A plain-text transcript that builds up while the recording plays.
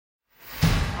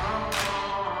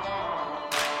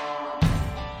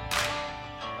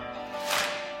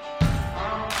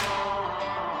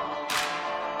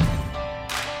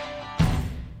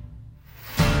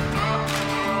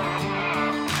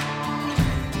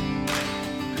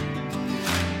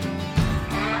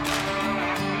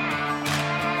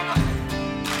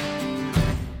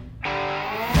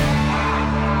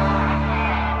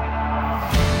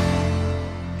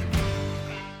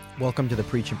Welcome to the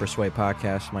Preach and Persuade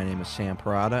podcast. My name is Sam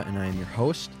Parada, and I am your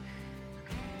host.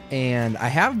 And I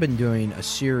have been doing a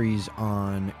series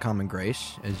on common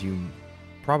grace, as you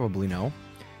probably know.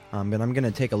 But I'm going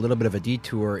to take a little bit of a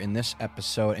detour in this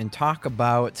episode and talk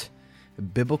about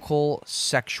biblical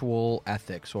sexual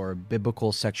ethics or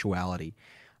biblical sexuality.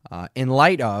 In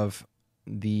light of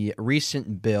the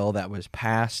recent bill that was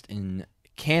passed in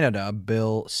Canada,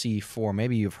 Bill C-4.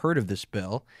 Maybe you've heard of this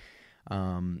bill.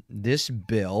 This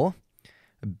bill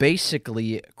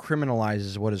basically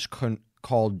criminalizes what is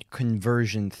called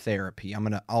conversion therapy.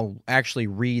 I'll actually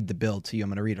read the bill to you. I'm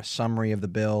going to read a summary of the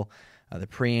bill, the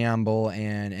preamble,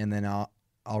 and then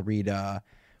I'll read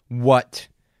what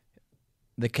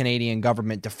the Canadian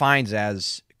government defines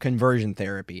as conversion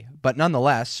therapy. But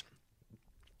nonetheless,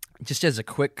 just as a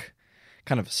quick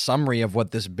kind of summary of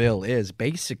what this bill is,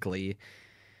 basically,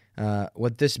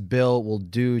 what this bill will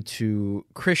do to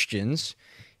Christians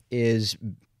is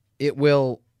it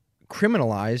will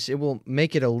criminalize, it will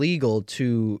make it illegal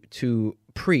to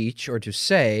preach or to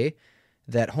say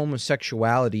that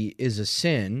homosexuality is a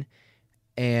sin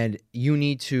and you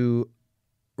need to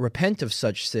repent of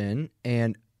such sin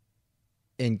and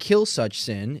kill such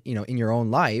sin, in your own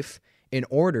life in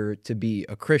order to be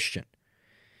a Christian.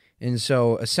 And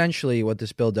so essentially what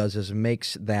this bill does is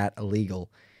makes that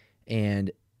illegal. And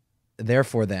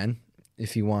therefore, then,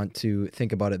 if you want to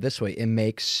think about it this way, it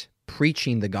makes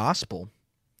preaching the gospel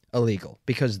illegal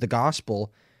because the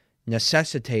gospel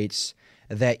necessitates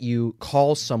that you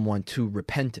call someone to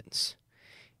repentance.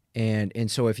 And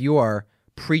so if you are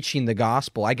preaching the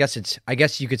gospel, I guess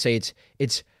you could say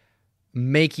it's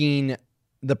making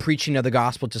the preaching of the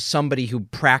gospel to somebody who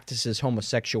practices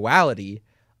homosexuality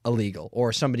illegal,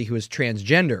 or somebody who is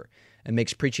transgender, and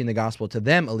makes preaching the gospel to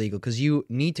them illegal, because you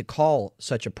need to call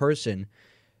such a person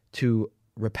to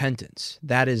repentance.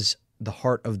 That is the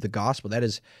heart of the gospel. That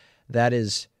is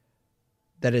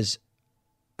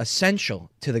essential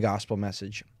to the gospel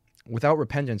message. Without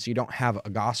repentance, you don't have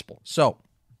a gospel. So,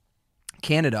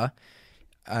 Canada,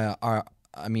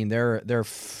 they're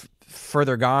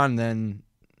further gone than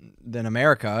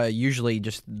America. Usually,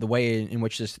 just the way in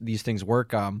which these things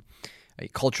work, a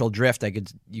cultural drift.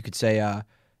 You could say.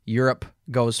 Europe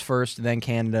goes first, then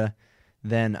Canada,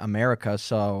 then America,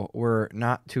 so we're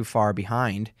not too far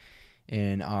behind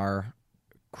in our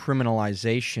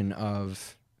criminalization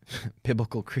of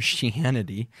biblical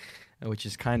Christianity, which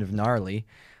is kind of gnarly.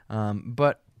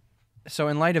 But so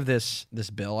in light of this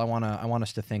bill, I want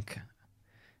us to think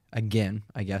again,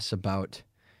 I guess, about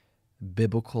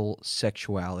biblical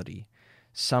sexuality,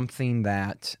 something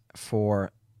that for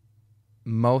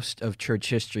most of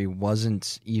church history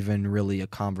wasn't even really a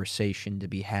conversation to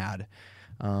be had.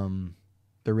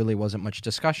 There really wasn't much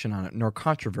discussion on it, nor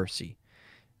controversy.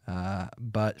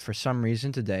 But for some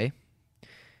reason today,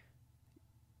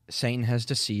 Satan has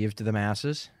deceived the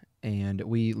masses, and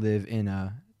we live in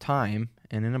a time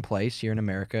and in a place here in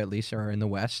America, at least, or in the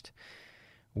West,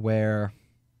 where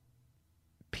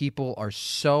people are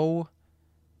so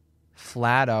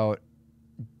flat out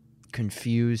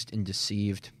confused and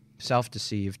deceived,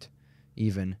 self-deceived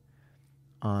even,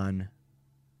 on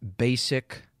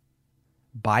basic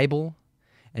Bible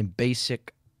and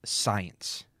basic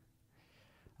science.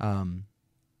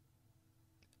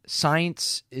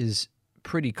 Science is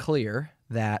pretty clear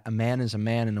that a man is a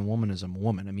man and a woman is a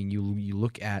woman. I mean, you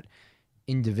look at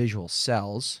individual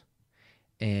cells,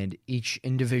 and each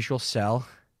individual cell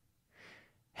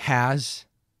has,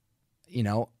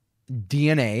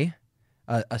 DNA,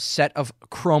 a set of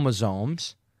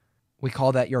chromosomes. We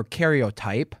call that your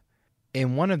karyotype,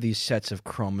 and one of these sets of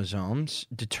chromosomes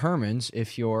determines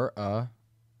if you're a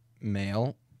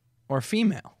male or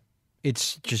female.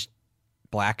 It's just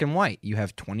black and white. You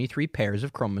have 23 pairs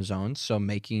of chromosomes, so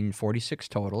making 46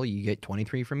 total. You get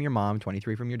 23 from your mom,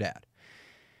 23 from your dad.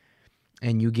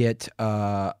 And you get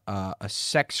a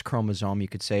sex chromosome, you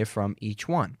could say, from each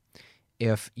one.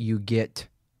 If you get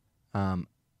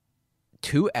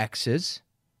two X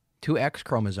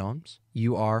chromosomes,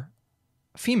 you are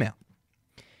female.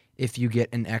 If you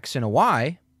get an X and a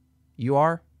Y, you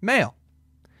are male.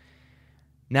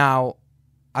 Now,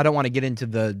 I don't want to get into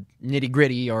the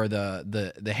nitty-gritty or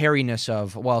the hairiness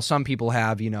of, well, some people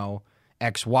have,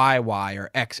 XYY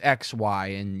or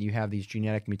XXY, and you have these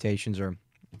genetic mutations or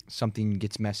something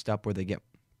gets messed up where they get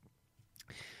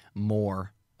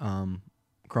more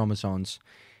chromosomes.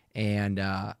 And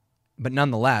but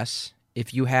nonetheless,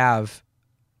 if you have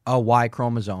a Y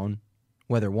chromosome,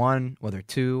 whether one, whether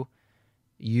two,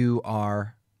 you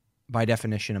are, by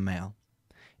definition, a male.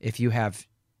 If you have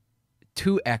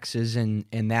two X's and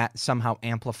that somehow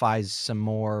amplifies some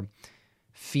more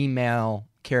female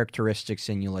characteristics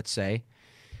in you, let's say,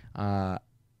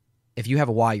 if you have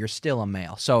a Y, you're still a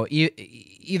male. So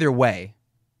either way,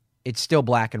 it's still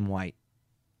black and white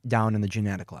down in the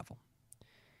genetic level.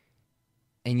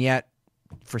 And yet,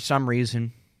 for some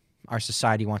reason, our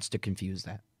society wants to confuse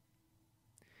that.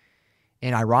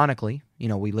 And ironically,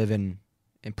 we live in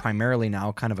primarily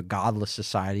now kind of a godless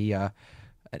society, an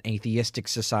atheistic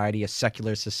society, a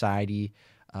secular society,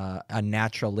 a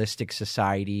naturalistic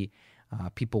society.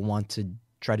 People want to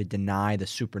try to deny the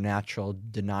supernatural,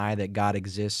 deny that God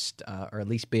exists, or at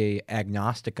least be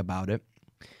agnostic about it.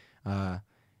 And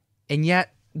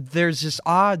yet, there's this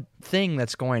odd thing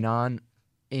that's going on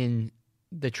in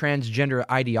the transgender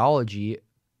ideology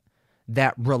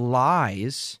that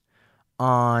relies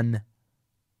on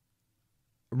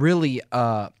really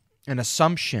an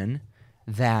assumption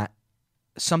that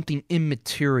something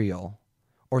immaterial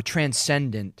or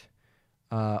transcendent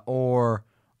or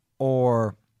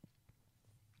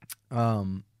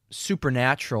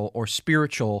supernatural or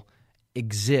spiritual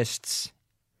exists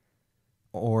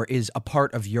or is a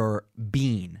part of your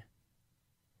being.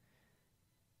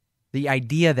 The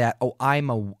idea that, I'm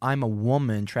a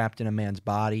woman trapped in a man's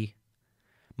body,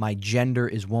 my gender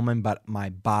is woman, but my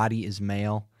body is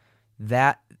male,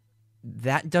 that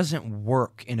doesn't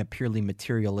work in a purely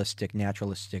materialistic,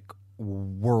 naturalistic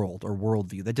world or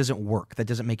worldview. That doesn't work. That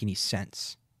doesn't make any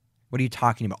sense. What are you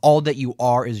talking about? All that you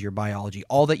are is your biology.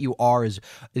 All that you are is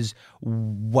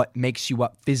what makes you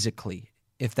up physically,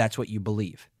 if that's what you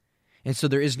believe. And so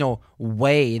there is no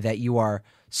way that you are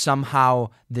somehow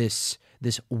this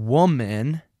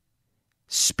woman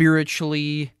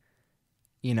spiritually,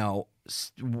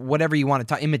 whatever you want to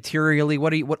talk, immaterially.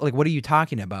 What are you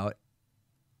talking about?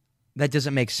 That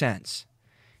doesn't make sense.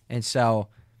 And so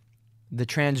the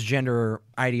transgender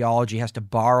ideology has to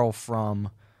borrow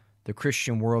from the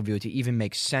Christian worldview to even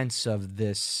make sense of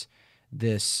this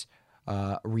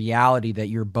reality that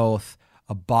you're both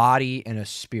a body and a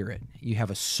spirit. You have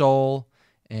a soul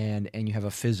and you have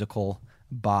a physical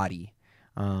body.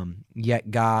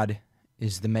 Yet God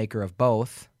is the maker of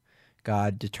both.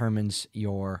 God determines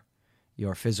your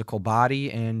physical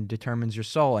body and determines your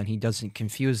soul, and he doesn't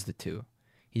confuse the two.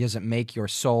 He doesn't make your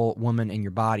soul woman and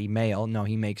your body male. No,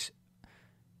 he makes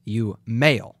you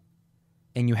male.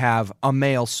 And you have a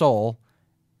male soul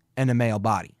and a male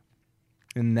body.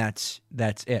 And that's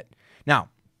it. Now,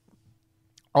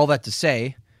 all that to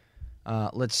say,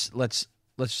 let's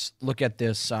look at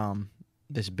this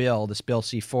this bill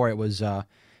C-4. It was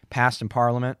passed in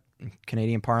Parliament,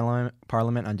 Canadian Parliament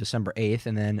on December 8th,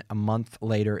 and then a month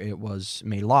later it was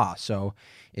made law. So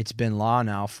it's been law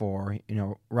now for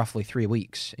roughly 3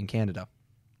 weeks in Canada.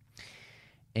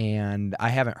 And I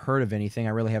haven't heard of anything. I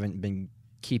really haven't been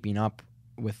keeping up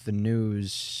with the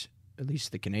news, at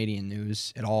least the Canadian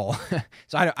news, at all.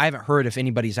 So I haven't heard if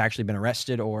anybody's actually been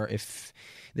arrested or if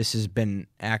this has been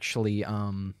actually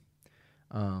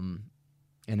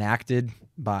enacted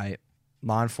by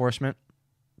law enforcement.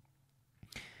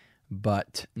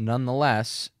 But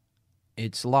nonetheless,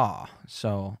 it's law.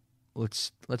 So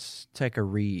let's take a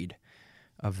read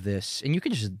of this. And you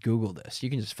can just Google this. You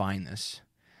can just find this.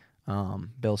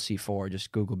 Bill C-4.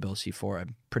 Just Google Bill C-4.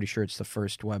 I'm pretty sure it's the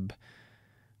first web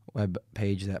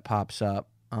page that pops up.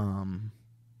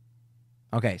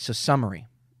 Okay, so summary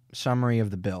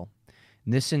of the bill.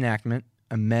 This enactment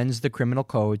amends the criminal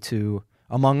code to,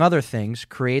 among other things,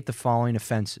 create the following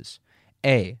offenses.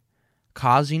 A,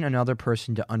 causing another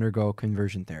person to undergo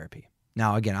conversion therapy.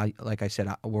 Now, again, like I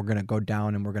said, we're going to go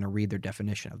down and we're going to read their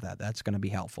definition of that. That's going to be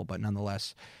helpful, but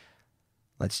nonetheless,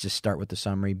 let's just start with the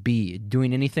summary. B,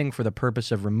 doing anything for the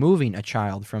purpose of removing a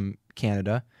child from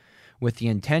Canada with the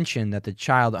intention that the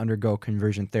child undergo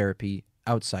conversion therapy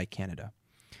outside Canada.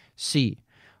 C,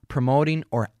 promoting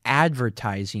or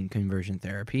advertising conversion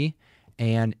therapy.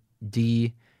 And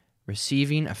D,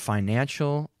 receiving a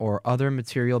financial or other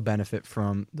material benefit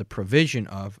from the provision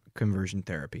of conversion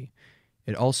therapy.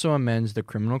 It also amends the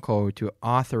criminal code to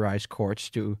authorize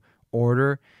courts to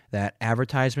order that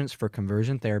advertisements for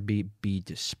conversion therapy be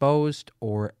disposed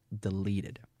or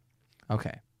deleted.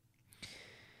 Okay.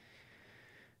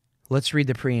 Let's read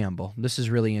the preamble. This is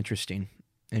really interesting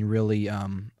and really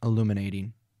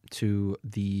illuminating to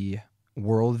the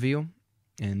worldview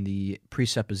and the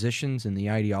presuppositions and the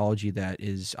ideology that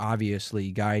is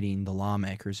obviously guiding the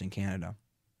lawmakers in Canada.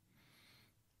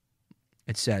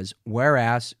 It says,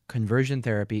 whereas conversion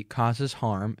therapy causes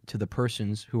harm to the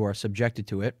persons who are subjected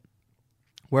to it,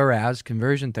 whereas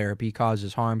conversion therapy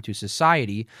causes harm to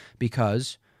society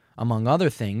because, among other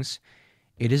things,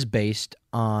 it is based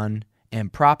on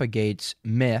and propagates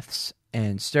myths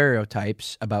and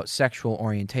stereotypes about sexual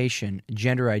orientation,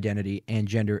 gender identity, and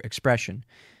gender expression,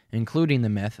 including the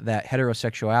myth that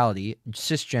heterosexuality,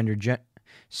 cisgender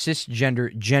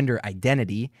gender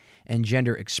identity, and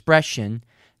gender expression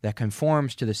that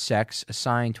conforms to the sex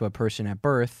assigned to a person at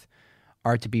birth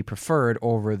are to be preferred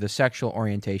over the sexual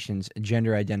orientations,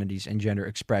 gender identities, and gender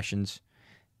expressions.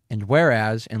 And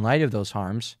whereas, in light of those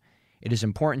harms, it is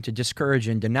important to discourage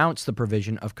and denounce the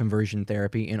provision of conversion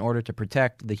therapy in order to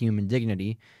protect the human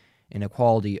dignity and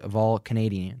equality of all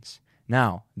Canadians.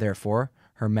 Now, therefore,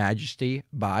 Her Majesty,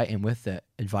 by and with the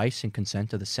advice and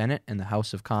consent of the Senate and the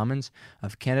House of Commons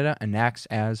of Canada, enacts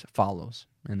as follows.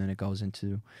 And then it goes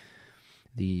into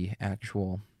the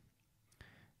actual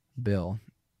bill.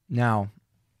 Now,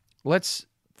 let's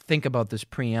think about this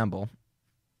preamble.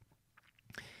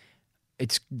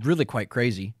 It's really quite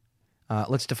crazy.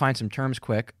 Let's define some terms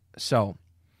quick. So,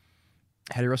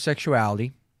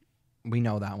 heterosexuality, we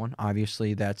know that one.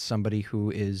 Obviously, that's somebody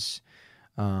who is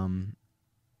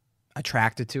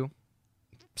attracted to,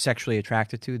 sexually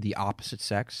attracted to, the opposite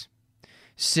sex.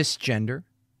 Cisgender,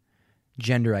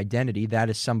 gender identity, that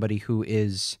is somebody who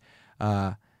is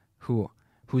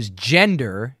whose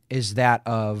gender is that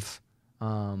of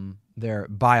their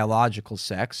biological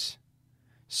sex.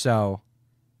 So,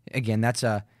 again,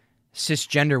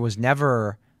 cisgender was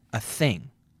never a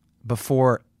thing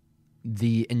before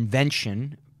the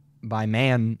invention by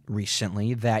man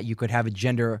recently that you could have a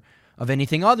gender of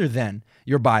anything other than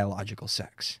your biological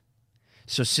sex.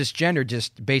 So cisgender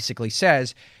just basically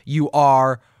says you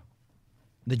are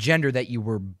the gender that you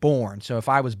were born. So if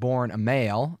I was born a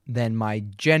male, then my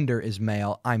gender is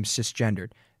male. I'm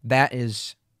cisgendered. That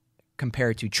is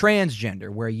compared to transgender,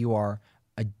 where you are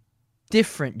a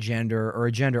different gender or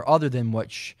a gender other than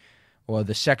or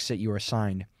the sex that you were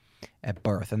assigned at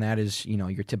birth. And that is,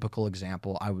 your typical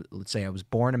example. Let's say I was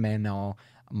born a man, now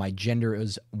my gender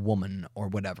is woman or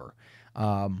whatever.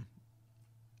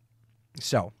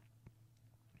 So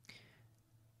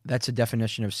that's a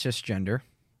definition of cisgender.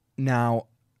 Now,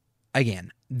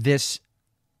 again, this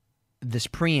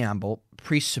preamble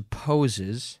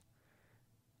presupposes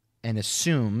and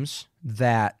assumes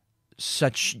that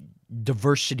such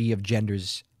diversity of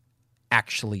genders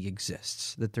actually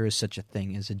exists, that there is such a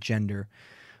thing as a gender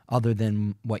other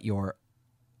than what your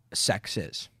sex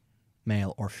is,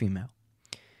 male or female.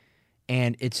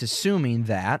 And it's assuming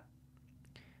that,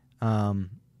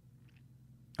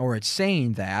 or it's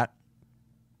saying that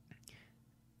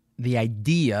the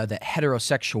idea that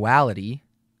heterosexuality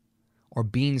or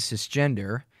being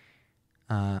cisgender,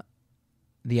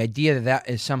 the idea that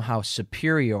is somehow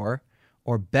superior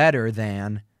or better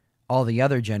than all the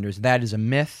other genders, that is a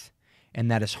myth and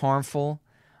that is harmful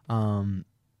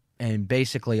and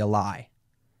basically a lie,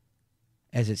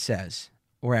 as it says.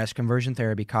 Whereas conversion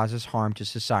therapy causes harm to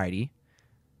society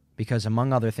because,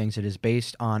 among other things, it is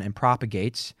based on and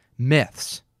propagates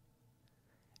myths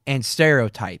and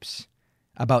stereotypes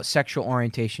about sexual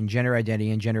orientation, gender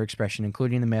identity, and gender expression,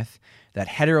 including the myth that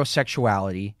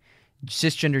heterosexuality,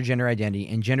 cisgender gender identity,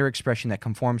 and gender expression that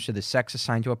conforms to the sex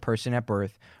assigned to a person at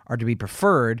birth are to be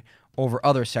preferred over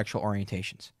other sexual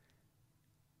orientations.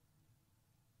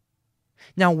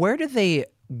 Now, where do they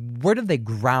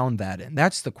ground that in?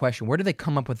 That's the question. Where do they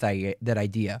come up with that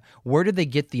idea? Where do they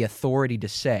get the authority to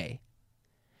say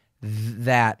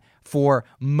that for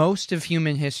most of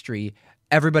human history,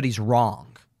 everybody's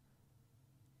wrong?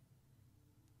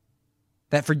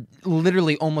 That for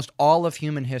literally almost all of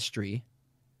human history,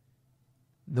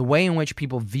 the way in which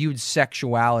people viewed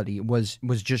sexuality was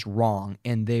just wrong,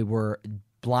 and they were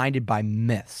blinded by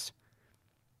myths.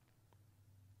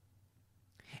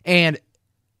 And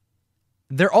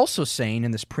they're also saying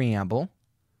in this preamble,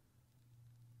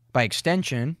 by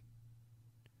extension,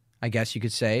 I guess you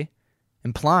could say,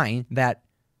 implying that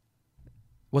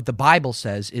what the Bible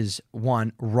says is,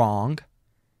 one, wrong,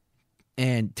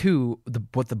 and two,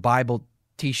 what the Bible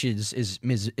teaches is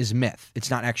myth. It's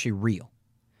not actually real.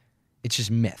 It's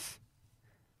just myth.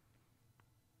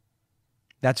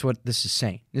 That's what this is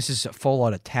saying. This is a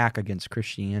full-out attack against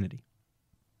Christianity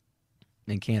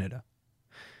in Canada.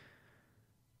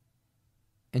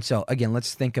 And so, again,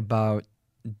 let's think about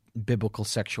biblical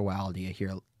sexuality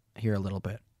here a little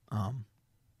bit.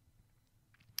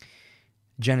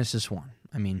 Genesis 1.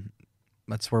 I mean,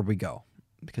 that's where we go,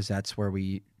 because that's where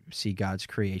we see God's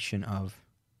creation of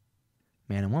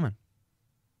man and woman.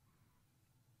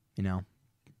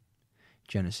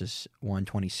 Genesis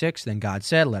 1:26, then God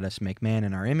said, let us make man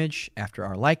in our image, after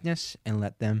our likeness, and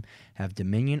let them have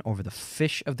dominion over the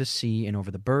fish of the sea, and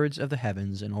over the birds of the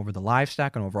heavens, and over the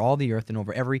livestock, and over all the earth, and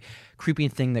over every creeping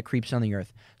thing that creeps on the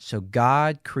earth. So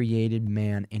God created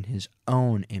man in his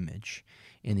own image.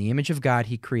 In the image of God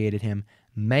he created him,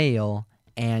 male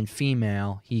and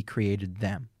female he created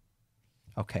them.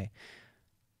 Okay.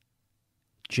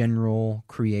 General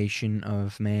creation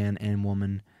of man and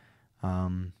woman,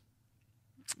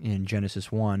 in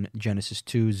Genesis 1. Genesis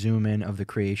 2, zoom in of the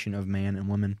creation of man and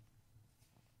woman.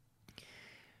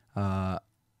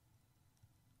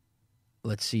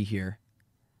 Let's see here.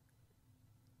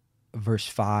 Verse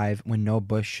 5, when no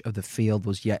bush of the field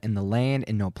was yet in the land,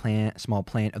 and no small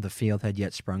plant of the field had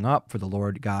yet sprung up, for the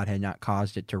Lord God had not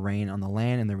caused it to rain on the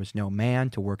land, and there was no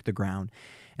man to work the ground.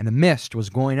 And the mist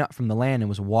was going up from the land and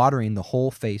was watering the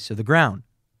whole face of the ground.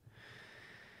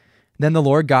 Then the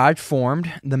Lord God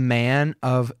formed the man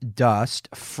of dust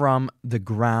from the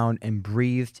ground and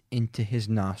breathed into his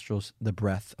nostrils the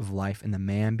breath of life, and the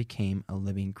man became a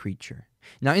living creature.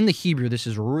 Now, in the Hebrew, this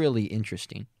is really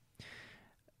interesting.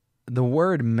 The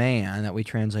word man that we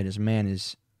translate as man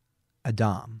is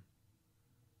Adam.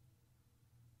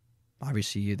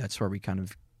 Obviously, that's where we kind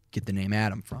of get the name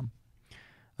Adam from.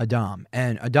 Adam.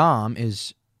 And Adam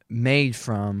is made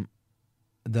from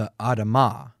the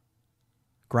Adamah,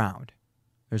 ground.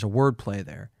 There's a word play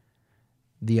there.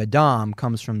 The Adam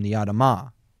comes from the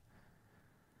Adamah.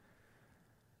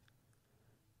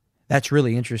 That's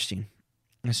really interesting.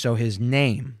 And so his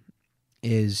name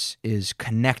is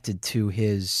connected to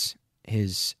his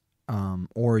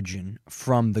origin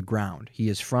from the ground. He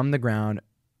is from the ground,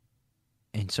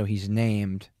 and so he's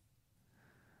named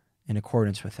in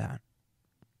accordance with that.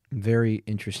 Very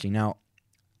interesting. Now,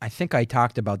 I think I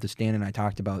talked about this, Dan, and I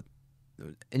talked about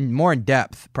more in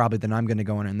depth probably than I'm going to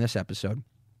go in this episode,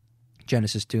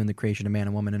 Genesis 2 and the creation of man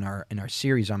and woman in our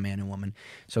series on man and woman.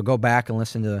 So go back and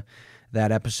listen to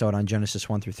that episode on Genesis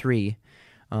 1 through 3.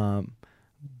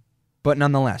 But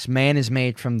nonetheless, man is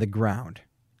made from the ground.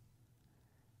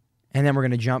 And then we're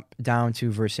going to jump down to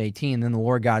verse 18. Then the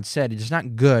Lord God said, it is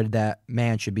not good that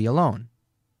man should be alone.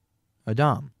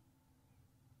 Adam.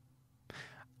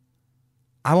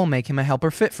 I will make him a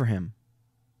helper fit for him.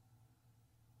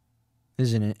 This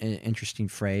is an interesting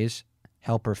phrase.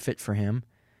 Helper fit for him.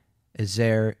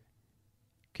 Ezer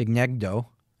kenegdo,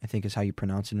 I think is how you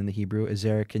pronounce it in the Hebrew.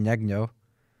 Ezer kenegdo.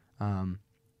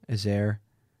 Ezer,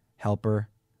 helper.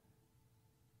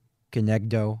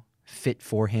 Kenegdo, fit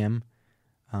for him.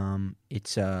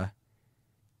 It's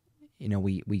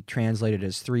we translate it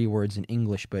as three words in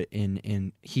English, but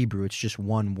in Hebrew it's just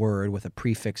one word with a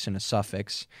prefix and a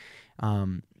suffix.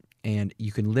 And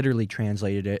you can literally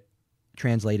translate it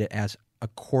as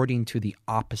according to the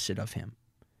opposite of him.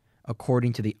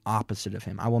 According to the opposite of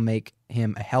him. I will make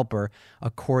him a helper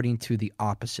according to the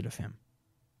opposite of him.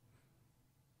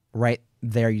 Right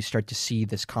there you start to see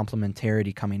this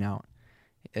complementarity coming out.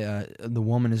 The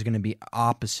woman is going to be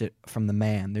opposite from the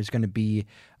man. There's going to be,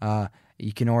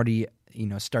 you can already,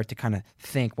 start to kind of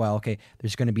think, well, okay,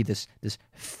 there's going to be this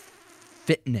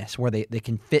fitness where they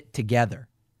can fit together.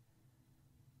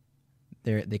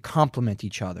 They complement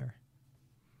each other.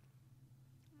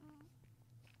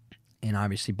 And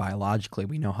obviously biologically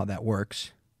we know how that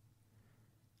works.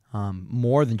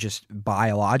 More than just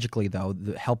biologically, though,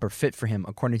 the helper fit for him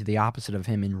according to the opposite of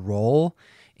him in role,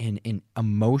 in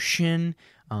emotion,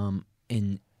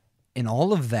 in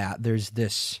all of that. There's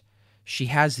this. She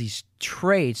has these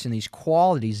traits and these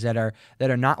qualities that are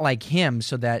not like him,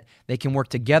 so that they can work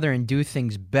together and do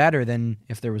things better than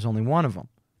if there was only one of them.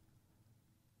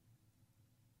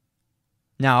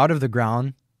 Now, out of the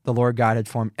ground, the Lord God had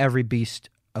formed every beast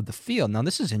of the field. Now,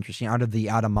 this is interesting. Out of the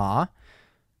Adamah,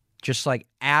 just like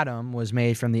Adam was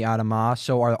made from the Adamah,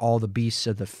 so are all the beasts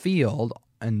of the field,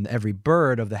 and every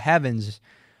bird of the heavens.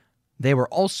 They were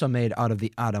also made out of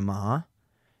the Adamah,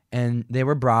 and they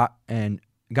were brought, and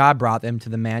God brought them to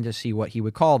the man to see what he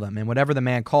would call them. And whatever the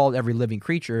man called every living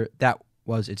creature, that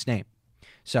was its name.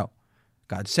 So,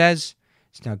 God says,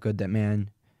 it's not good that man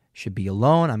should be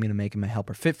alone. I'm going to make him a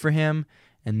helper fit for him.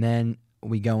 And then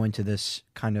we go into this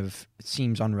kind of, it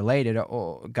seems unrelated.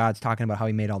 Oh, God's talking about how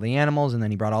he made all the animals, and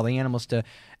then he brought all the animals to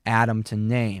Adam to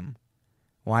name.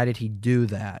 Why did he do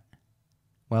that?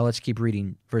 Well, let's keep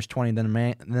reading. Verse 20,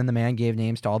 then the man gave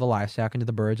names to all the livestock and to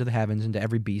the birds of the heavens and to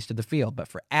every beast of the field. But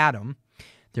for Adam,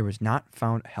 there was not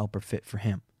found a helper fit for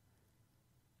him.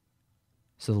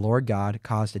 So the Lord God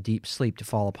caused a deep sleep to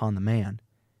fall upon the man.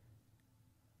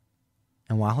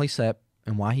 And while he slept,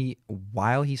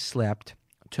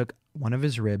 took one of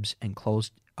his ribs and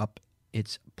closed up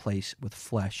its place with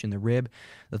flesh. And the rib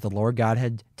that the Lord God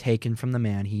had taken from the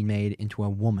man, he made into a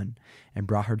woman and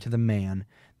brought her to the man.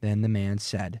 Then the man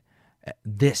said,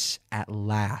 this at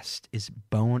last is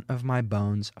bone of my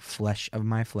bones, flesh of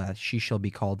my flesh. She shall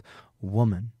be called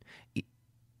woman,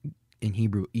 in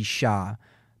Hebrew, Isha,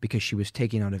 because she was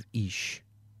taken out of Ish.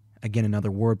 Again,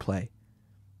 another wordplay.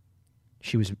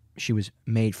 She was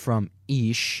made from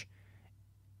Ish,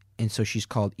 and so she's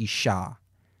called Isha.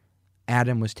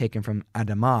 Adam was taken from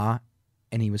Adamah,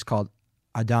 and he was called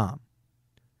Adam.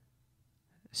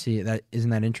 See,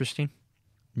 isn't that interesting?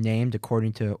 Named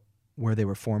according to where they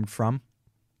were formed from.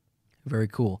 Very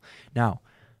cool. Now,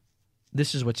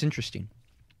 this is what's interesting.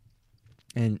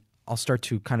 And I'll start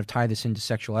to kind of tie this into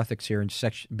sexual ethics here and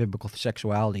biblical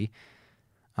sexuality.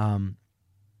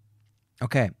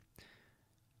 Okay.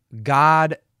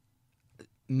 God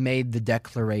made the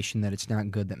declaration that it's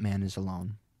not good that man is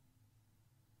alone.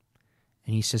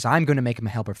 And he says, I'm going to make him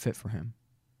a helper fit for him.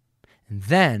 And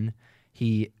then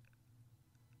he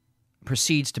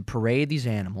proceeds to parade these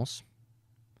animals,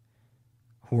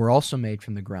 who were also made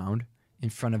from the ground, in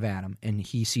front of Adam. And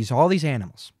he sees all these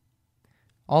animals.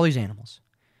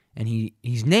 And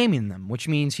he's naming them, which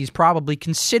means he's probably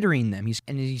considering them.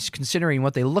 He's considering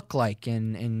what they look like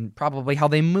and probably how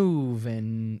they move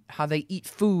and how they eat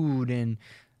food and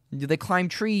do they climb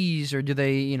trees or do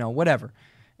they, whatever.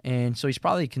 And so he's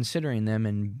probably considering them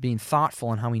and being thoughtful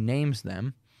on how he names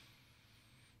them.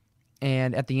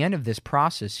 And at the end of this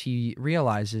process, he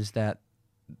realizes that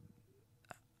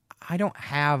I don't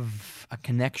have a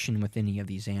connection with any of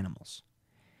these animals.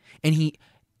 And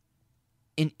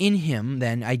in him,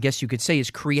 then, I guess you could say,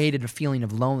 has created a feeling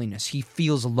of loneliness. He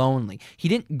feels lonely. He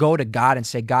didn't go to God and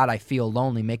say, God, I feel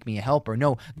lonely, make me a helper.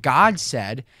 No, God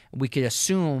said, we could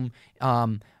assume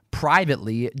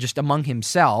privately, just among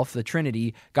himself, the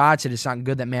Trinity, God said it's not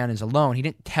good that man is alone. He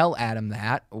didn't tell Adam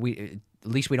that. At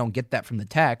least we don't get that from the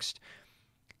text.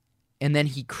 And then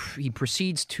he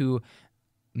proceeds to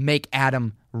make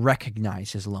Adam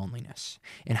recognize his loneliness.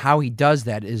 And how he does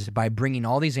that is by bringing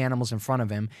all these animals in front of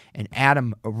him, and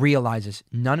Adam realizes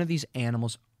none of these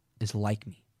animals is like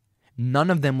me. None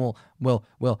of them will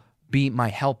be my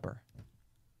helper,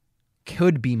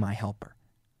 could be my helper.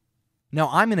 Now,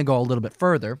 I'm going to go a little bit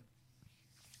further,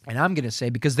 and I'm going to say,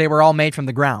 because they were all made from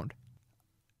the ground,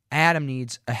 Adam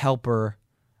needs a helper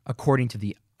according to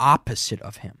the opposite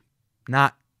of him,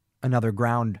 not another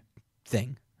ground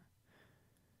thing.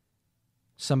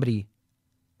 Somebody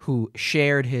who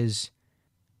shared his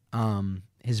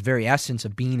very essence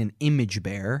of being an image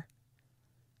bearer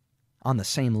on the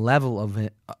same level of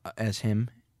it as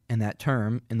him in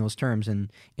those terms,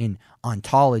 in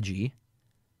ontology,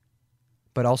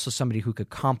 but also somebody who could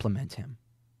complement him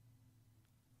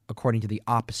according to the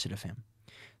opposite of him.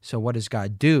 So what does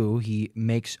God do? He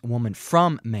makes woman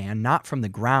from man, not from the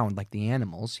ground like the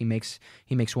animals. He makes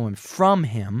woman from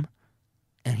him,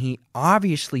 and he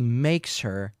obviously makes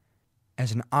her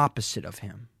as an opposite of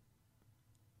him,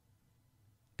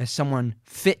 as someone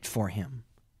fit for him.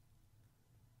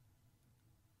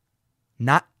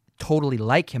 Not totally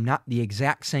like him, not the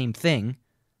exact same thing,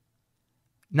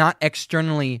 not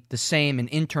externally the same and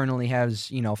internally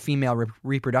has, female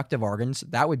reproductive organs.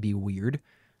 That would be weird.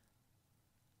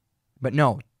 But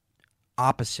no,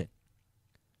 opposite.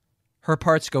 Her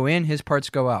parts go in, his parts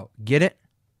go out. Get it?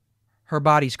 Her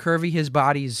body's curvy, his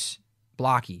body's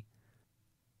blocky.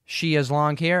 She has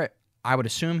long hair. I would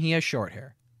assume he has short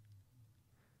hair.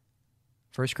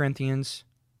 1 Corinthians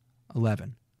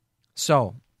 11.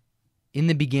 So, in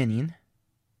the beginning,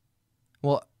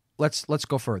 well, let's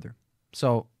go further.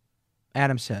 So,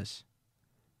 Adam says,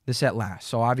 this at last.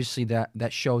 So obviously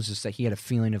that shows us that he had a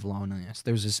feeling of loneliness.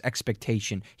 There's this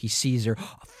expectation. He sees her.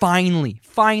 Finally,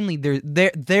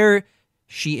 there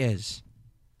she is.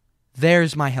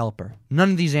 There's my helper.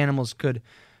 None of these animals could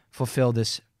fulfill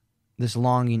this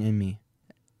longing in me.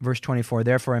 Verse 24,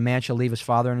 therefore a man shall leave his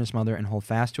father and his mother and hold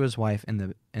fast to his wife,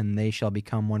 and they shall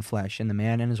become one flesh. And the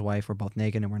man and his wife were both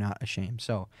naked and were not ashamed.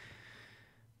 So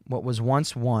what was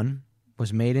once one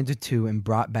was made into two and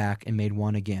brought back and made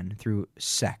one again through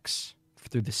sex,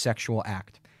 through the sexual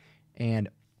act. And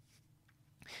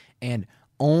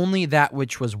only that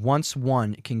which was once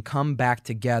one can come back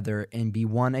together and be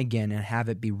one again and have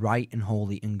it be right and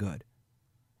holy and good.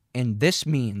 And this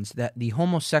means that the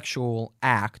homosexual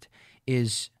act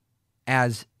is,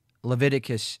 as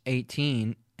Leviticus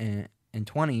 18 and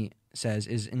 20 says,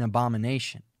 is an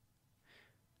abomination.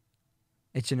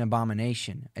 It's an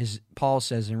abomination. As Paul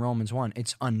says in Romans 1,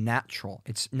 it's unnatural.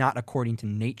 It's not according to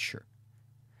nature.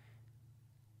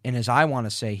 And as I want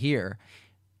to say here,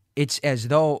 it's as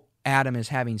though Adam is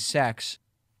having sex,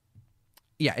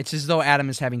 it's as though Adam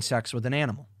is having sex with an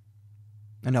animal.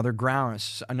 Another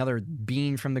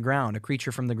being from the ground, a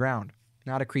creature from the ground,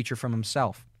 not a creature from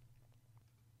himself.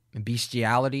 And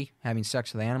bestiality, having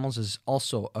sex with animals, is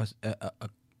also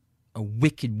a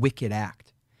wicked, wicked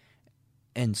act.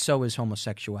 And so is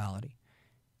homosexuality.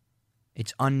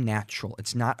 It's unnatural.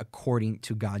 It's not according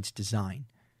to God's design.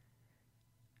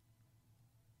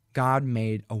 God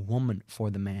made a woman for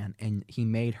the man, and he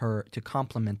made her to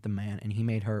complement the man, and he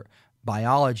made her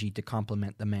biology to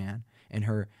complement the man, and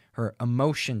her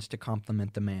emotions to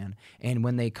complement the man. And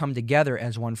when they come together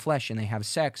as one flesh and they have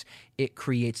sex, it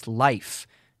creates life.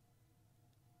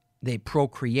 They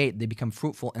procreate, they become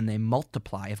fruitful, and they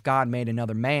multiply. If God made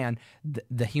another man,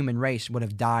 the human race would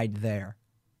have died there.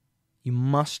 You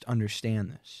must understand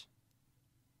this.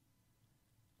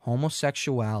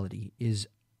 Homosexuality is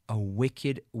a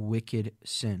wicked, wicked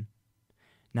sin.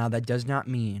 Now, that does not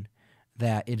mean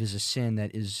that it is a sin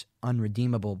that is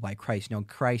unredeemable by Christ. No,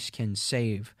 Christ can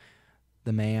save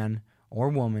the man or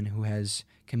woman who has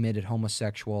committed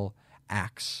homosexual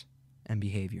acts and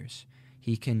behaviors.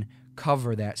 He can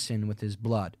cover that sin with his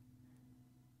blood.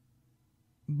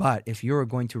 But if you're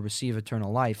going to receive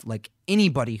eternal life, like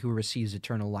anybody who receives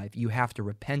eternal life, you have to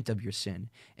repent of your sin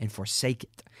and forsake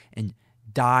it and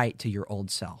die to your old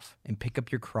self and pick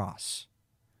up your cross.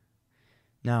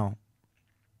 Now,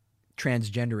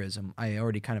 transgenderism, I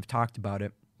already kind of talked about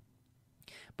it,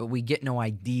 but we get no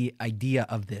idea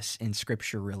of this in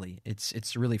Scripture, really.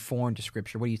 It's really foreign to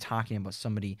Scripture. What are you talking about?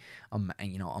 Somebody,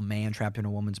 a man trapped in a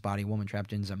woman's body, a woman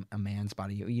trapped in a man's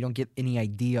body. You don't get any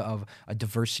idea of a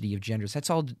diversity of genders. That's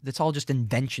all just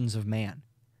inventions of man.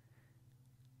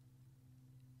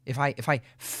 If I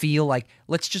feel like,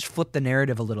 let's just flip the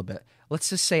narrative a little bit. Let's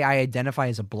just say I identify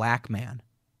as a black man,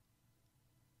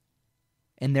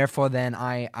 and therefore then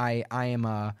I'm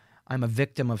a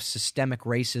victim of systemic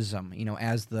racism,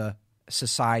 as the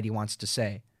society wants to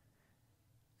say.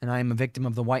 And I am a victim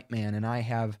of the white man, and I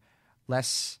have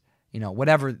less,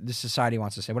 whatever the society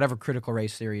wants to say, whatever critical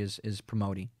race theory is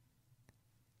promoting.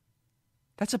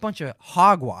 That's a bunch of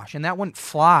hogwash, and that wouldn't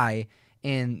fly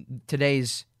in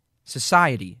today's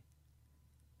society.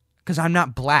 Because I'm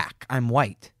not black, I'm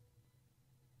white.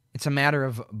 It's a matter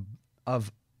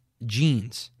of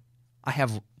genes. I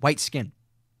have white skin.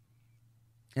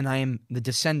 And I am the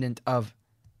descendant of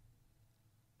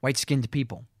white-skinned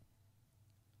people.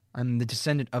 I'm the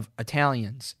descendant of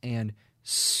Italians and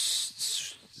Swedes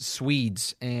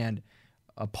and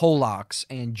Polacks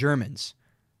and Germans.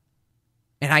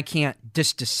 And I can't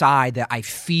just decide that I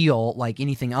feel like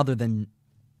anything other than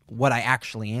what I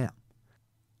actually am.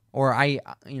 Or I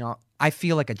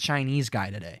feel like a Chinese guy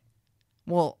today.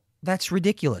 Well, that's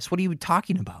ridiculous. What are you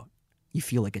talking about? You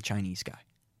feel like a Chinese guy.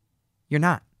 You're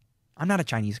not. I'm not a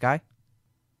Chinese guy.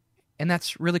 And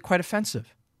that's really quite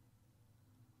offensive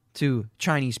to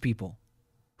Chinese people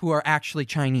who are actually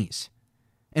Chinese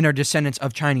and are descendants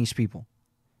of Chinese people.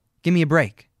 Give me a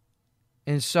break.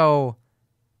 And so,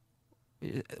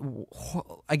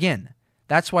 again,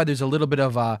 that's why there's a little bit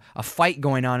of a fight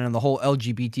going on in the whole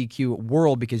LGBTQ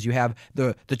world, because you have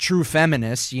the true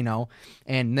feminists,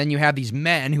 and then you have these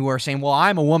men who are saying, well,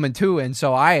 I'm a woman too, and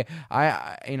so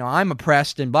I'm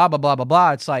oppressed and blah, blah, blah, blah,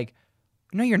 blah. It's like,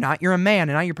 no, you're not. You're a man,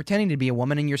 and now you're pretending to be a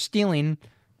woman, and you're stealing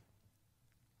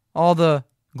all the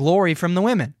glory from the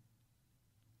women.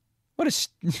 It's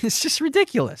just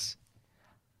ridiculous.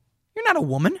 You're not a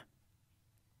woman.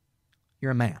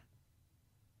 You're a man.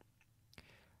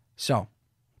 So,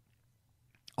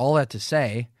 all that to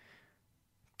say,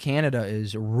 Canada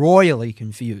is royally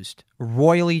confused,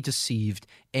 royally deceived,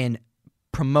 and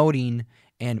promoting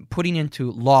and putting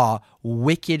into law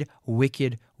wicked,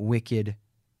 wicked, wicked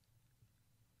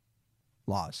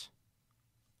laws,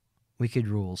 wicked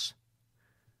rules,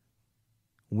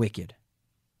 wicked.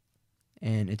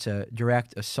 And it's a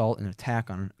direct assault and attack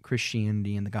on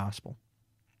Christianity and the gospel.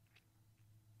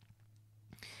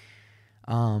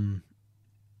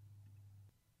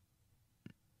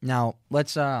 Now,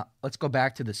 let's go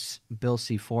back to this Bill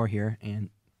C-4 here and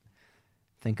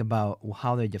think about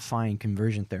how they define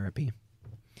conversion therapy.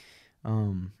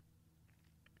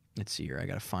 Let's see here. I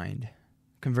got to find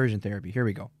conversion therapy. Here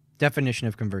we go. Definition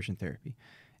of conversion therapy.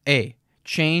 A,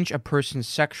 change a person's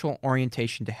sexual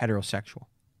orientation to heterosexual.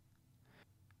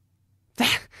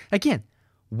 Again,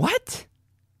 what?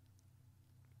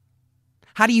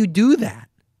 How do you do that?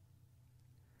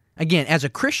 Again, as a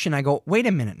Christian, I go, wait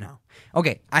a minute now.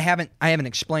 Okay, I haven't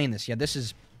explained this yet. This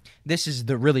is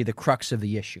really the crux of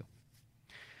the issue.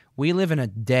 We live in a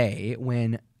day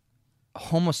when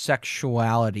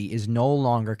homosexuality is no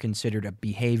longer considered a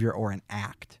behavior or an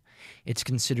act. It's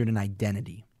considered an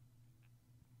identity.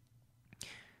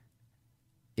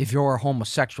 if you're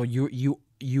homosexual,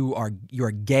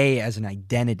 you're gay as an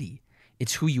identity.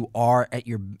 It's who you are at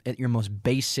your most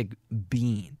basic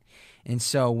being. And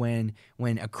so when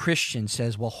a Christian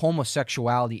says, well,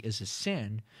 homosexuality is a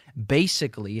sin,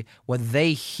 basically what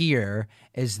they hear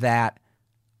is that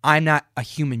I'm not a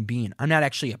human being. I'm not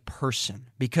actually a person,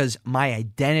 because my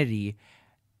identity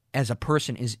as a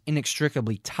person is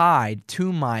inextricably tied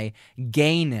to my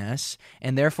gayness,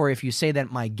 and therefore if you say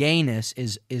that my gayness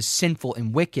is sinful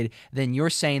and wicked, then you're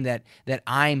saying that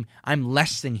I'm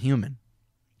less than human.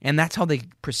 And that's how they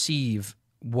perceive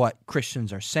what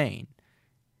Christians are saying.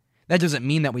 That doesn't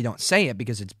mean that we don't say it,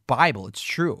 because it's Bible, it's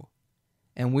true.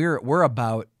 And we're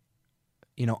about,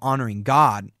 honoring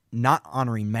God, not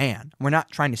honoring man. We're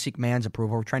not trying to seek man's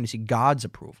approval, we're trying to seek God's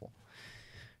approval.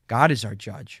 God is our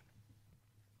judge.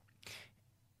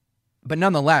 But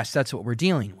nonetheless, that's what we're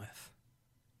dealing with.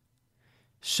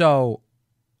 So,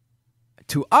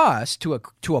 to us, to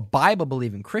a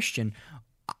Bible-believing Christian,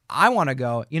 I want to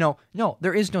go, no,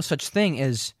 there is no such thing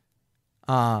as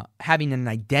having an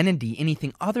identity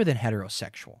anything other than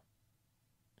heterosexual.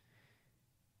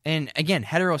 And again,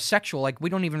 heterosexual, like we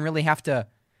don't even really have to.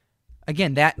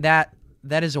 Again, that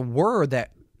is a word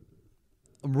that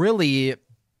really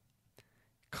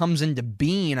comes into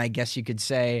being, I guess you could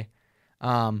say,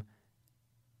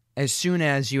 as soon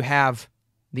as you have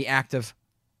the act of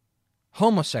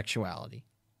homosexuality.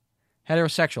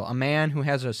 Heterosexual, a man who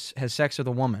has sex with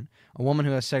a woman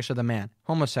who has sex with a man.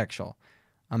 Homosexual,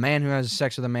 a man who has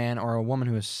sex with a man, or a woman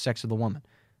who has sex with a woman.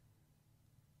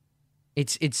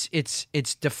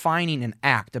 It's defining an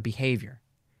act, a behavior.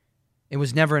 It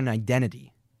was never an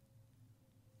identity.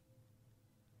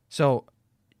 So,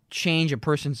 change a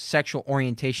person's sexual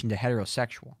orientation to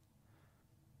heterosexual.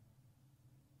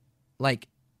 Like,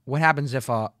 what happens if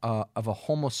a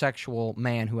homosexual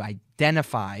man who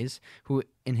identifies, who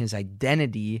in his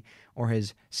identity or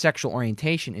his sexual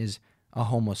orientation is a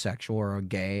homosexual or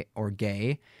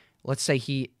gay, let's say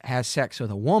he has sex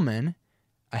with a woman,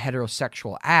 a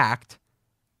heterosexual act,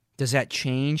 does that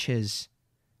change his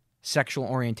sexual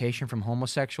orientation from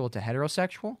homosexual to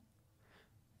heterosexual?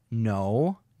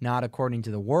 No, not according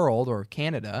to the world or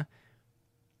Canada.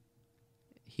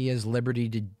 He has liberty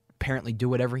to apparently do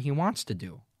whatever he wants to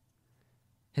do.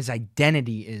 His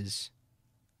identity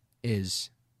is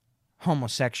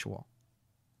homosexual.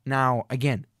 Now,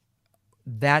 again,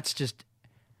 that's just,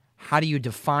 how do you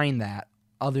define that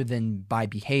other than by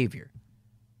behavior?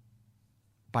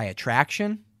 By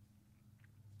attraction?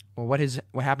 Well,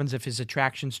 what happens if his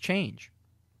attractions change?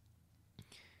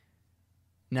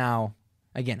 Now,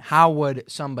 again, how would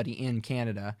somebody in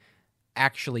Canada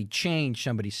actually change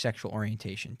somebody's sexual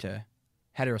orientation to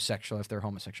heterosexual if they're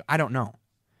homosexual? I don't know.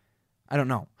 I don't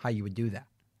know how you would do that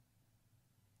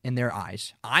in their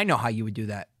eyes. I know how you would do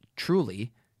that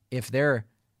truly if they're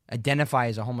identify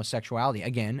as a homosexuality.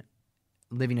 Again,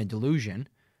 living a delusion.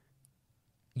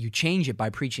 You change it by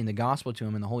preaching the gospel to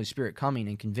them and the Holy Spirit coming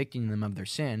and convicting them of their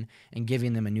sin and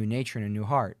giving them a new nature and a new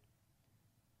heart.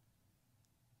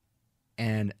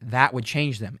 And that would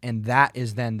change them. And that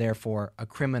is then, therefore, a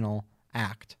criminal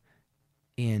act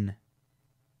in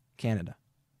Canada.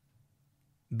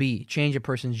 B, change a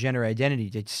person's gender identity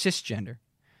to cisgender.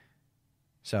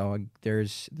 So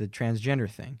there's the transgender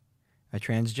thing. A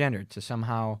transgender, to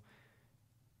somehow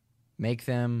make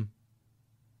them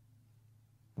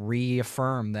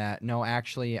reaffirm that, no,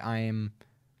 actually, I'm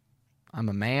a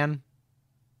man,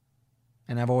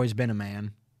 and I've always been a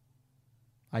man.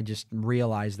 I just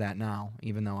realized that now,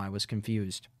 even though I was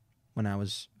confused when I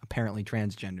was apparently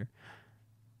transgender.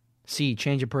 C,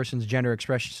 change a person's gender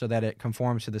expression so that it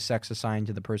conforms to the sex assigned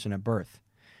to the person at birth.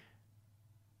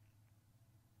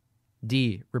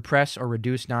 D, repress or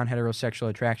reduce non-heterosexual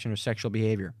attraction or sexual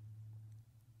behavior.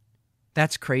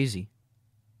 That's crazy.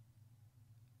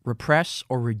 Repress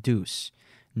or reduce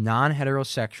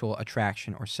non-heterosexual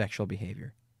attraction or sexual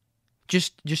behavior.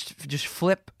 Just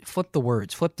flip the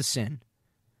words, flip the sin.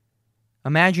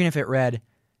 Imagine if it read,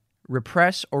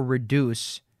 repress or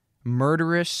reduce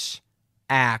murderous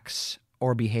acts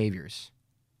or behaviors.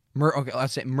 Okay,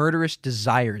 let's say murderous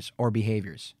desires or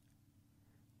behaviors.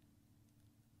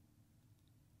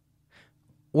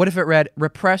 What if it read,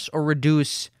 repress or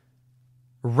reduce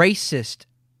racist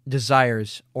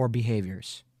desires or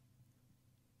behaviors?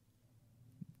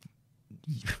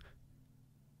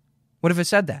 What if it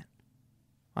said that?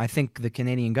 I think the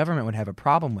Canadian government would have a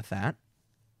problem with that.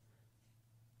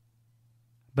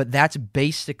 But that's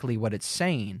basically what it's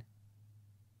saying.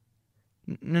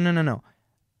 No.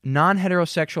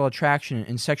 Non-heterosexual attraction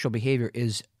and sexual behavior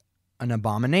is an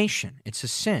abomination. It's a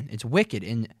sin. It's wicked.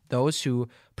 And those who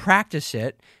practice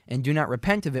it and do not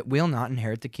repent of it will not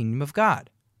inherit the kingdom of God.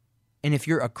 And if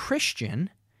you're a Christian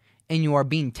and you are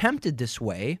being tempted this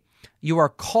way, you are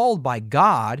called by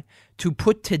God to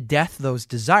put to death those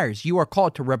desires. You are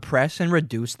called to repress and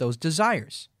reduce those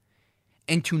desires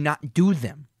and to not do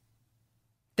them.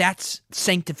 That's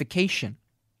sanctification.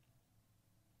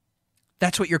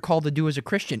 That's what you're called to do as a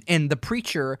Christian. And the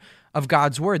preacher of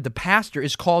God's word, the pastor,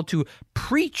 is called to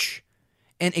preach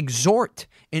and exhort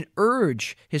and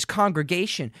urge his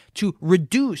congregation to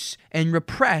reduce and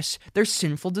repress their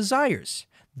sinful desires.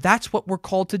 That's what we're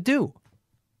called to do.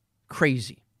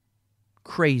 Crazy.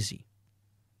 Crazy.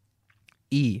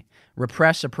 E,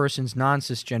 repress a person's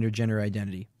non-cisgender gender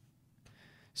identity.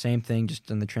 Same thing, just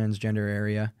in the transgender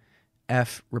area.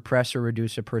 F, repress or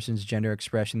reduce a person's gender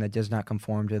expression that does not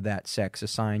conform to that sex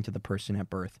assigned to the person at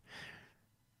birth.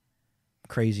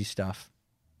 Crazy stuff.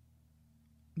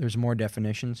 There's more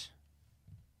definitions.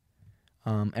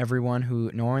 Everyone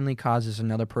who knowingly causes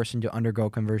another person to undergo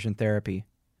conversion therapy,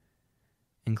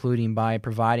 including by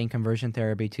providing conversion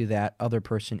therapy to that other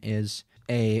person, is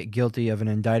A, guilty of an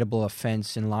indictable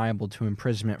offense and liable to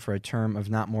imprisonment for a term of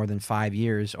not more than 5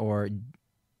 years, or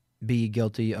B,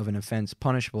 guilty of an offense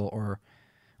punishable or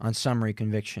on summary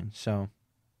conviction. So,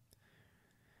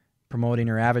 promoting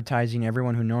or advertising,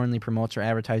 everyone who knowingly promotes or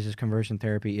advertises conversion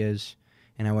therapy is,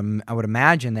 and I would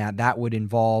imagine that would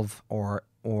involve or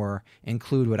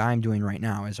include what I'm doing right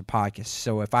now as a podcast.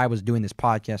 So if I was doing this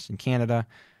podcast in Canada,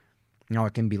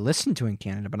 it can be listened to in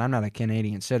Canada, but I'm not a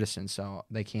Canadian citizen, so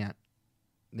they could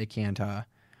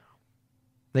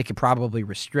probably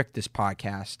restrict this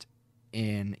podcast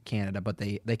in Canada, but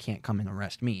they can't come and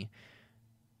arrest me.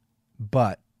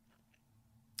 But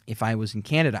if I was in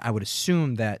Canada, I would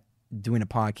assume that doing a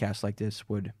podcast like this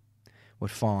would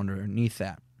fall underneath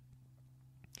that.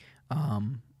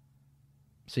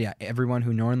 So yeah, everyone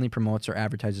who knowingly promotes or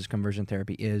advertises conversion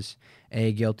therapy is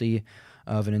A, guilty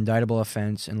of an indictable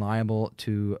offense and liable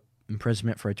to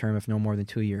imprisonment for a term of no more than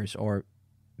 2 years, or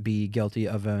B, guilty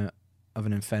of an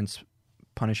offense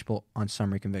punishable on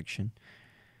summary conviction.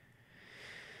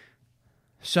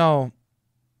 So,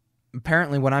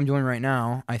 apparently what I'm doing right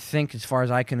now, I think as far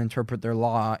as I can interpret their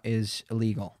law, is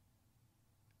illegal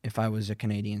if I was a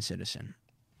Canadian citizen.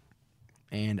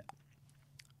 And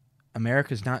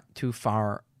America's not too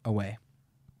far away.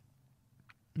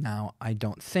 Now, I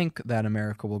don't think that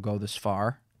America will go this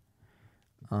far.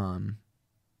 And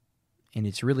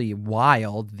it's really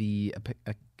wild.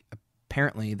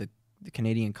 Apparently, the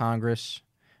Canadian Congress,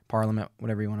 Parliament,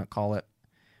 whatever you want to call it,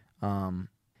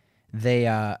 they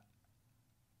have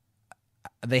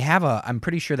I'm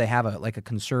pretty sure they have a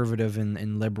conservative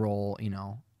and liberal,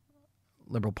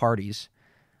 liberal parties.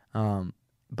 But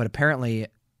apparently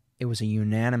it was a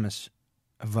unanimous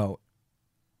vote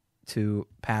to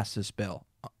pass this bill,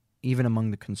 even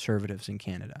among the conservatives in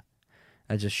Canada.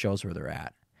 That just shows where they're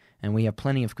at. And we have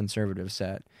plenty of conservatives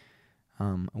that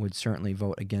would certainly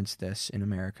vote against this in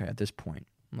America at this point.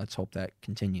 Let's hope that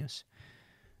continues.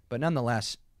 But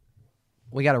nonetheless,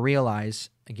 we got to realize,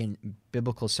 again,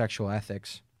 biblical sexual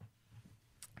ethics,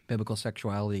 biblical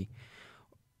sexuality,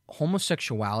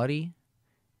 homosexuality,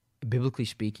 biblically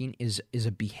speaking, is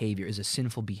a behavior, is a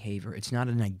sinful behavior. It's not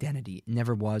an identity. It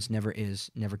never was, never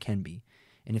is, never can be.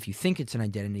 And if you think it's an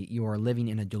identity, you are living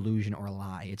in a delusion or a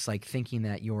lie. It's like thinking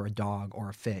that you're a dog or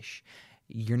a fish.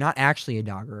 You're not actually a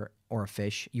dog or a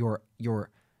fish. You're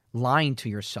lying to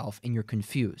yourself, and you're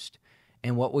confused.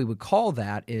 And what we would call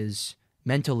that is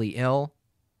mentally ill,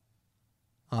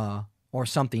 or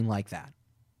something like that.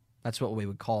 That's what we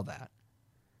would call that.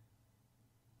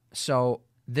 So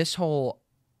this whole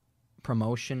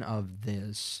promotion of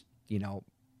this,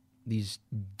 these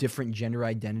different gender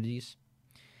identities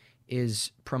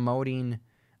is promoting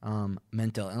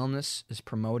mental illness, is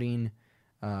promoting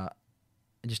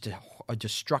just a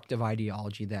destructive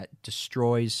ideology that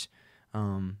destroys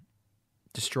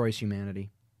humanity.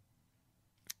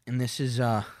 And this is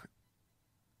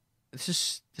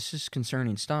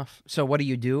concerning stuff. So what do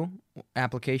you do?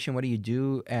 Application, what do you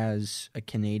do as a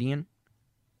Canadian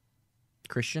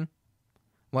Christian?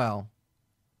 Well,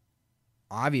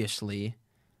 obviously,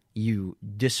 you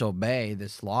disobey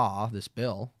this law, this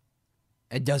bill.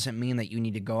 It doesn't mean that you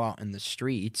need to go out in the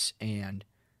streets and,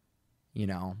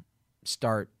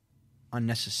 start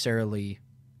unnecessarily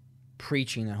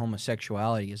preaching that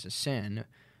homosexuality is a sin.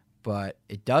 But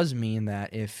it does mean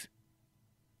that if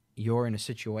you're in a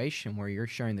situation where you're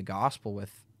sharing the gospel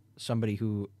with somebody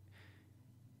who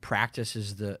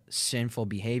practices the sinful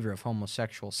behavior of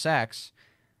homosexual sex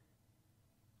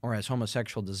or has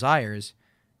homosexual desires,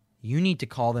 you need to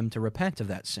call them to repent of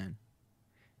that sin.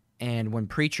 And when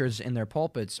preachers in their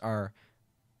pulpits are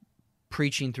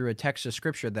preaching through a text of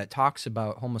Scripture that talks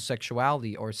about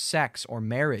homosexuality or sex or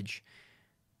marriage,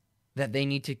 that they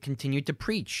need to continue to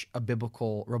preach a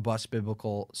robust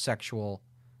biblical sexual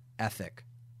ethic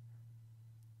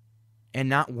and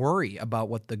not worry about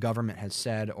what the government has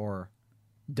said or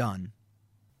done.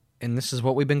 And this is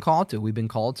what we've been called to. We've been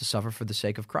called to suffer for the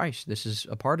sake of Christ. This is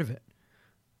a part of it.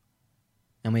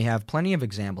 And we have plenty of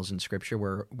examples in Scripture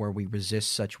where we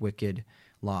resist such wicked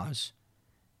laws.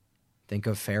 Think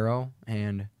of Pharaoh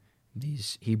and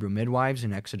these Hebrew midwives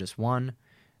in Exodus 1.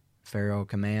 Pharaoh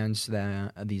commands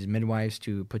these midwives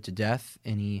to put to death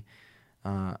any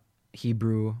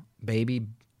Hebrew baby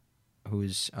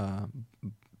who's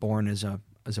born as a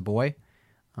boy.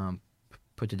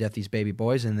 Put to death these baby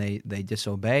boys, and they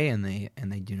disobey, and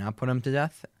they do not put them to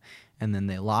death. And then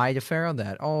they lie to Pharaoh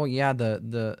that, oh yeah,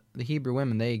 the Hebrew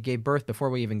women, they gave birth before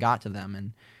we even got to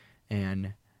them,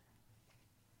 and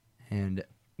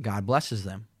God blesses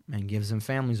them and gives them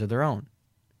families of their own.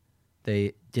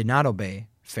 They did not obey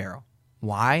Pharaoh.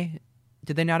 Why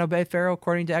did they not obey Pharaoh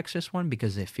according to Exodus 1?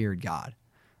 Because they feared God.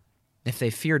 If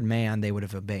they feared man, they would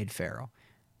have obeyed Pharaoh,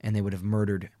 and they would have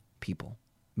murdered people,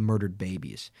 murdered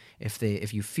babies.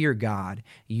 If you fear God,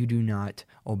 you do not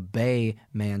obey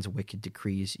man's wicked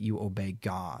decrees. You obey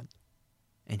God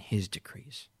and his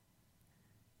decrees.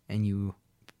 And you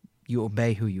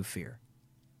obey who you fear.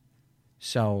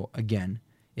 So again,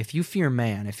 if you fear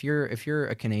man, if you're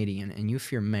a Canadian and you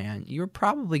fear man, you're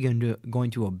probably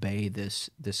going to obey this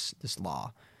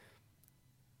law.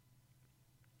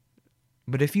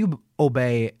 But if you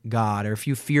obey God, or if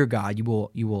you fear God, you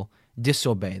will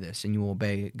disobey this, and you will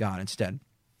obey God instead.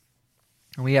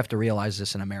 And we have to realize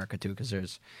this in America too,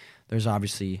 because there's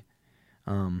obviously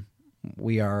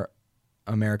America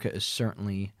is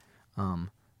certainly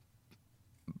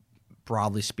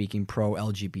broadly speaking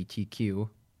pro-LGBTQ.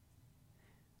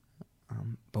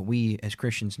 But we as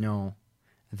Christians know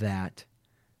that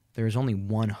there is only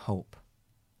one hope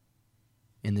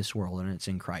in this world, and it's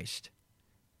in Christ.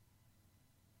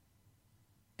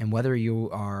 And whether you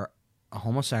are a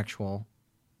homosexual,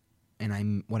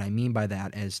 and what I mean by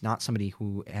that is not somebody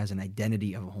who has an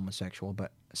identity of a homosexual,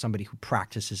 but somebody who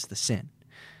practices the sin.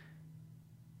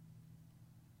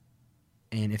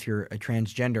 And if you're a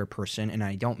transgender person, and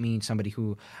I don't mean somebody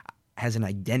who has an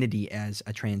identity as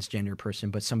a transgender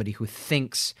person, but somebody who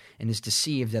thinks and is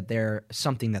deceived that they're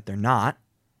something that they're not.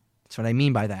 That's what I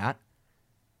mean by that.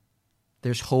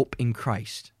 There's hope in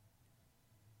Christ.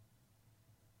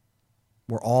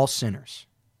 We're all sinners,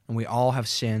 and we all have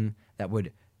sin that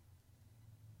would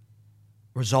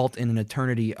result in an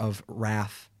eternity of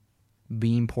wrath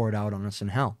being poured out on us in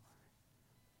hell.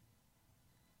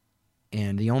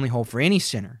 And the only hope for any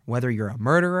sinner, whether you're a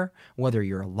murderer, whether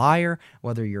you're a liar,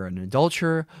 whether you're an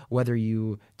adulterer, whether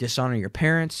you dishonor your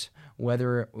parents,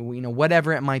 whether,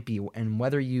 whatever it might be, and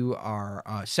whether you are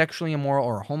sexually immoral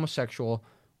or a homosexual,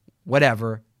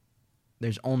 whatever,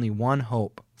 there's only one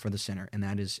hope for the sinner, and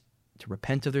that is to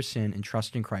repent of their sin and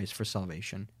trust in Christ for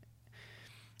salvation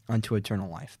unto eternal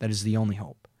life. That is the only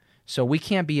hope. So we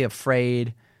can't be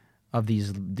afraid of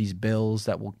these bills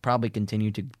that will probably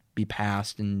continue to be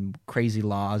passed, and crazy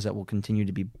laws that will continue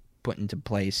to be put into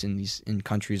place in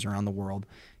countries around the world.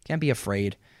 Can't be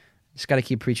afraid. Just got to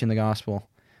keep preaching the gospel.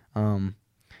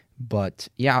 But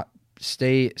yeah,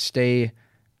 stay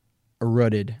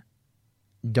rooted.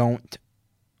 Don't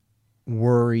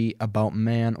worry about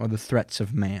man or the threats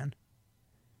of man.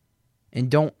 And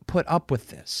don't put up with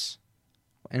this.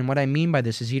 And what I mean by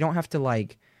this is you don't have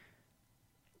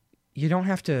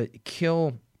to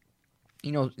kill,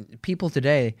 people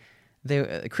today,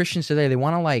 Christians today, they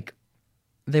want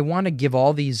to give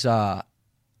all these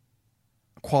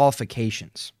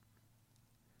qualifications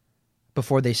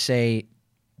before they say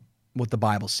what the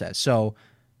Bible says. So,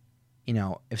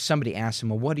 if somebody asks them,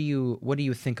 well, what do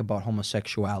you think about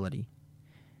homosexuality?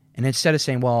 And instead of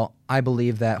saying, well, I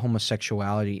believe that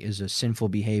homosexuality is a sinful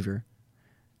behavior,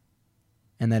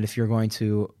 and that if you're going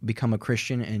to become a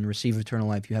Christian and receive eternal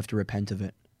life, you have to repent of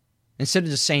it. Instead of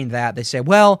just saying that, they say,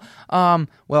 well, I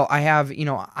have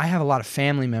a lot of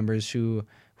family members who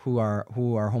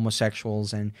are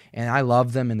homosexuals, and I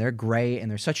love them, and they're great,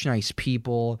 and they're such nice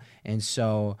people, and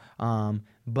so, and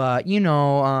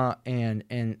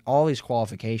all these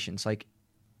qualifications,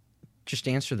 just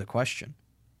answer the question.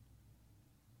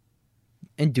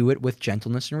 And do it with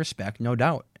gentleness and respect, no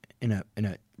doubt, in a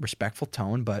respectful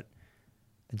tone, but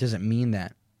it doesn't mean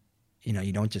that,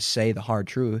 you don't just say the hard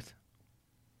truth.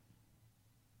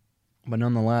 But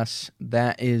nonetheless,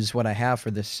 that is what I have for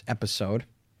this episode.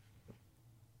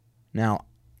 Now,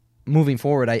 moving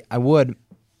forward, I would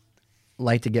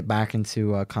like to get back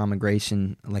into Common Grace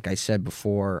and, like I said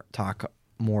before, talk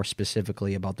more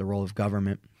specifically about the role of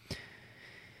government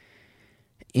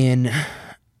in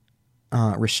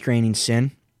restraining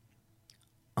sin.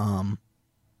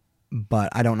 But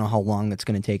I don't know how long that's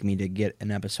going to take me to get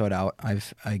an episode out.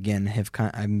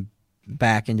 I'm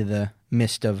back into the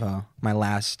midst of my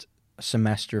last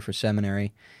semester for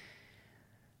seminary.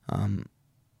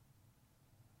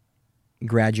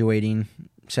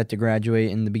 Set to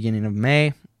graduate in the beginning of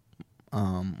May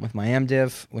with my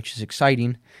MDiv, which is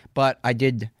exciting. But I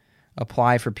did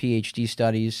apply for PhD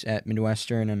studies at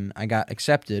Midwestern, and I got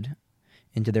accepted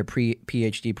into their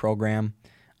PhD program.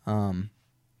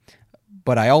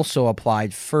 But I also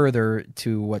applied further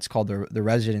to what's called the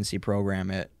residency program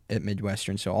at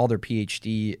Midwestern. So all their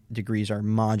PhD degrees are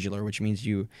modular, which means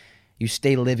you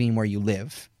stay living where you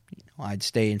live. I'd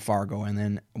stay in Fargo, and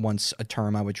then once a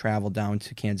term I would travel down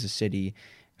to Kansas City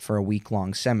for a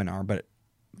week-long seminar. But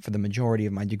for the majority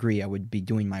of my degree, I would be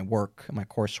doing my work, my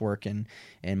coursework,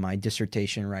 and my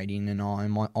dissertation writing and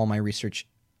all my research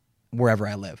wherever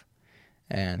I live.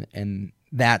 And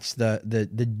that's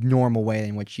the normal way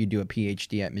in which you do a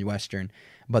PhD at Midwestern.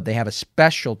 But they have a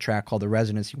special track called the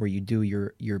residency where you do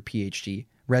your PhD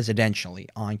residentially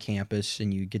on campus,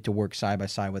 and you get to work side by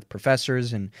side with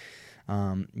professors, and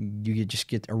you just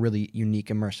get a really unique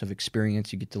immersive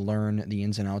experience. You get to learn the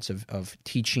ins and outs of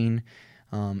teaching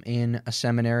in a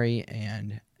seminary,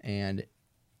 and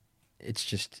it's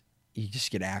just, you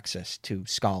just get access to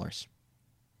scholars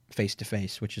face to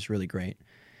face, which is really great.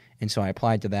 And so I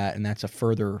applied to that, and that's a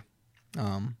further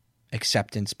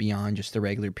acceptance beyond just the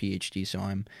regular PhD. So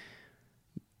I'm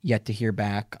yet to hear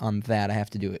back on that. I have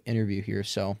to do an interview here.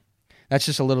 So that's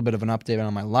just a little bit of an update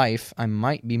on my life. I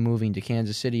might be moving to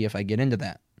Kansas City if I get into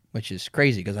that, which is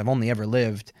crazy because I've only ever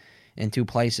lived in two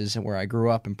places, where I grew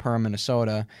up in Perham,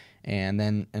 Minnesota, and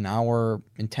then an hour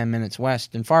and 10 minutes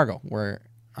west in Fargo, where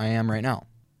I am right now.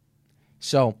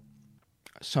 So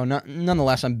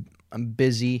nonetheless, I'm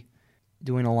busy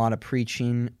doing a lot of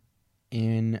preaching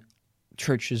in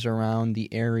churches around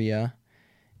the area,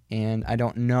 and I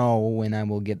don't know when I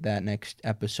will get that next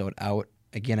episode out.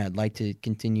 Again, I'd like to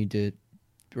continue to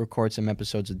record some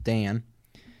episodes with Dan,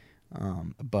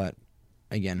 but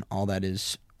again, all that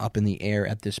is up in the air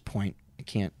at this point. I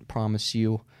can't promise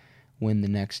you when the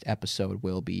next episode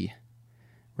will be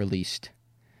released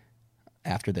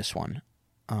after this one.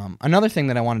 Another thing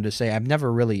that I wanted to say, I've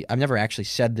never actually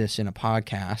said this in a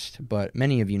podcast, but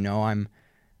many of you know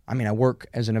I work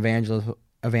as an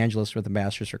evangelist with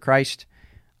Ambassadors for Christ.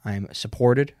 I'm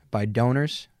supported by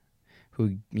donors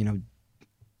who,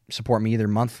 support me either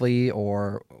monthly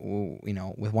or,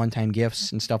 with one-time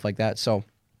gifts and stuff like that. So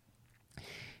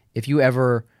if you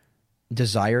ever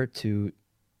desire to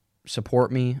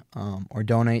support me or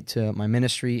donate to my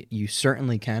ministry, you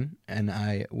certainly can, and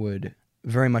I would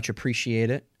very much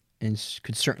appreciate it and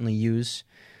could certainly use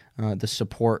the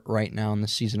support right now in the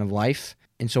season of life.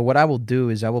 And so what I will do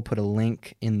is I will put a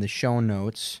link in the show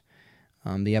notes,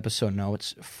 the episode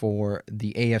notes, for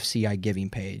the AFCI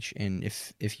giving page. And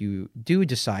if you do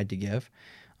decide to give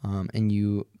and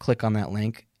you click on that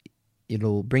link,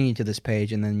 it'll bring you to this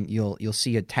page, and then you'll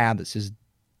see a tab that says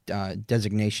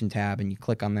designation tab, and you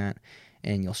click on that,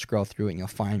 and you'll scroll through it, and you'll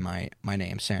find my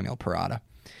name, Samuel Parada.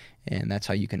 And that's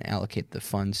how you can allocate the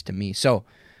funds to me. So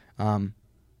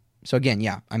again,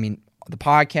 the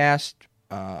podcast,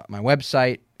 my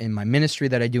website, and my ministry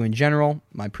that I do in general,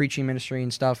 my preaching ministry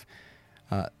and stuff,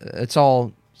 it's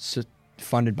all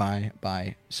funded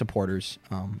by supporters.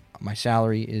 My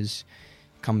salary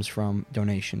comes from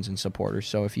donations and supporters.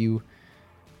 So if you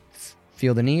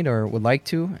feel the need or would like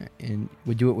to, and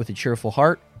would do it with a cheerful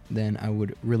heart, then I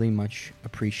would really much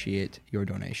appreciate your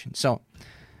donation. So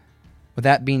with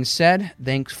that being said,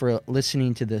 thanks for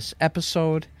listening to this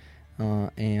episode,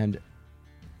 and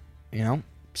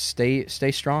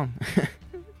stay strong.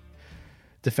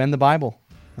 Defend the Bible.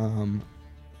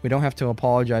 We don't have to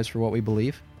apologize for what we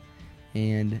believe,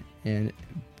 and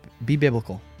be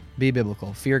biblical. Be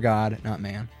biblical. Fear God, not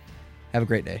man. Have a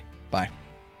great day. Bye.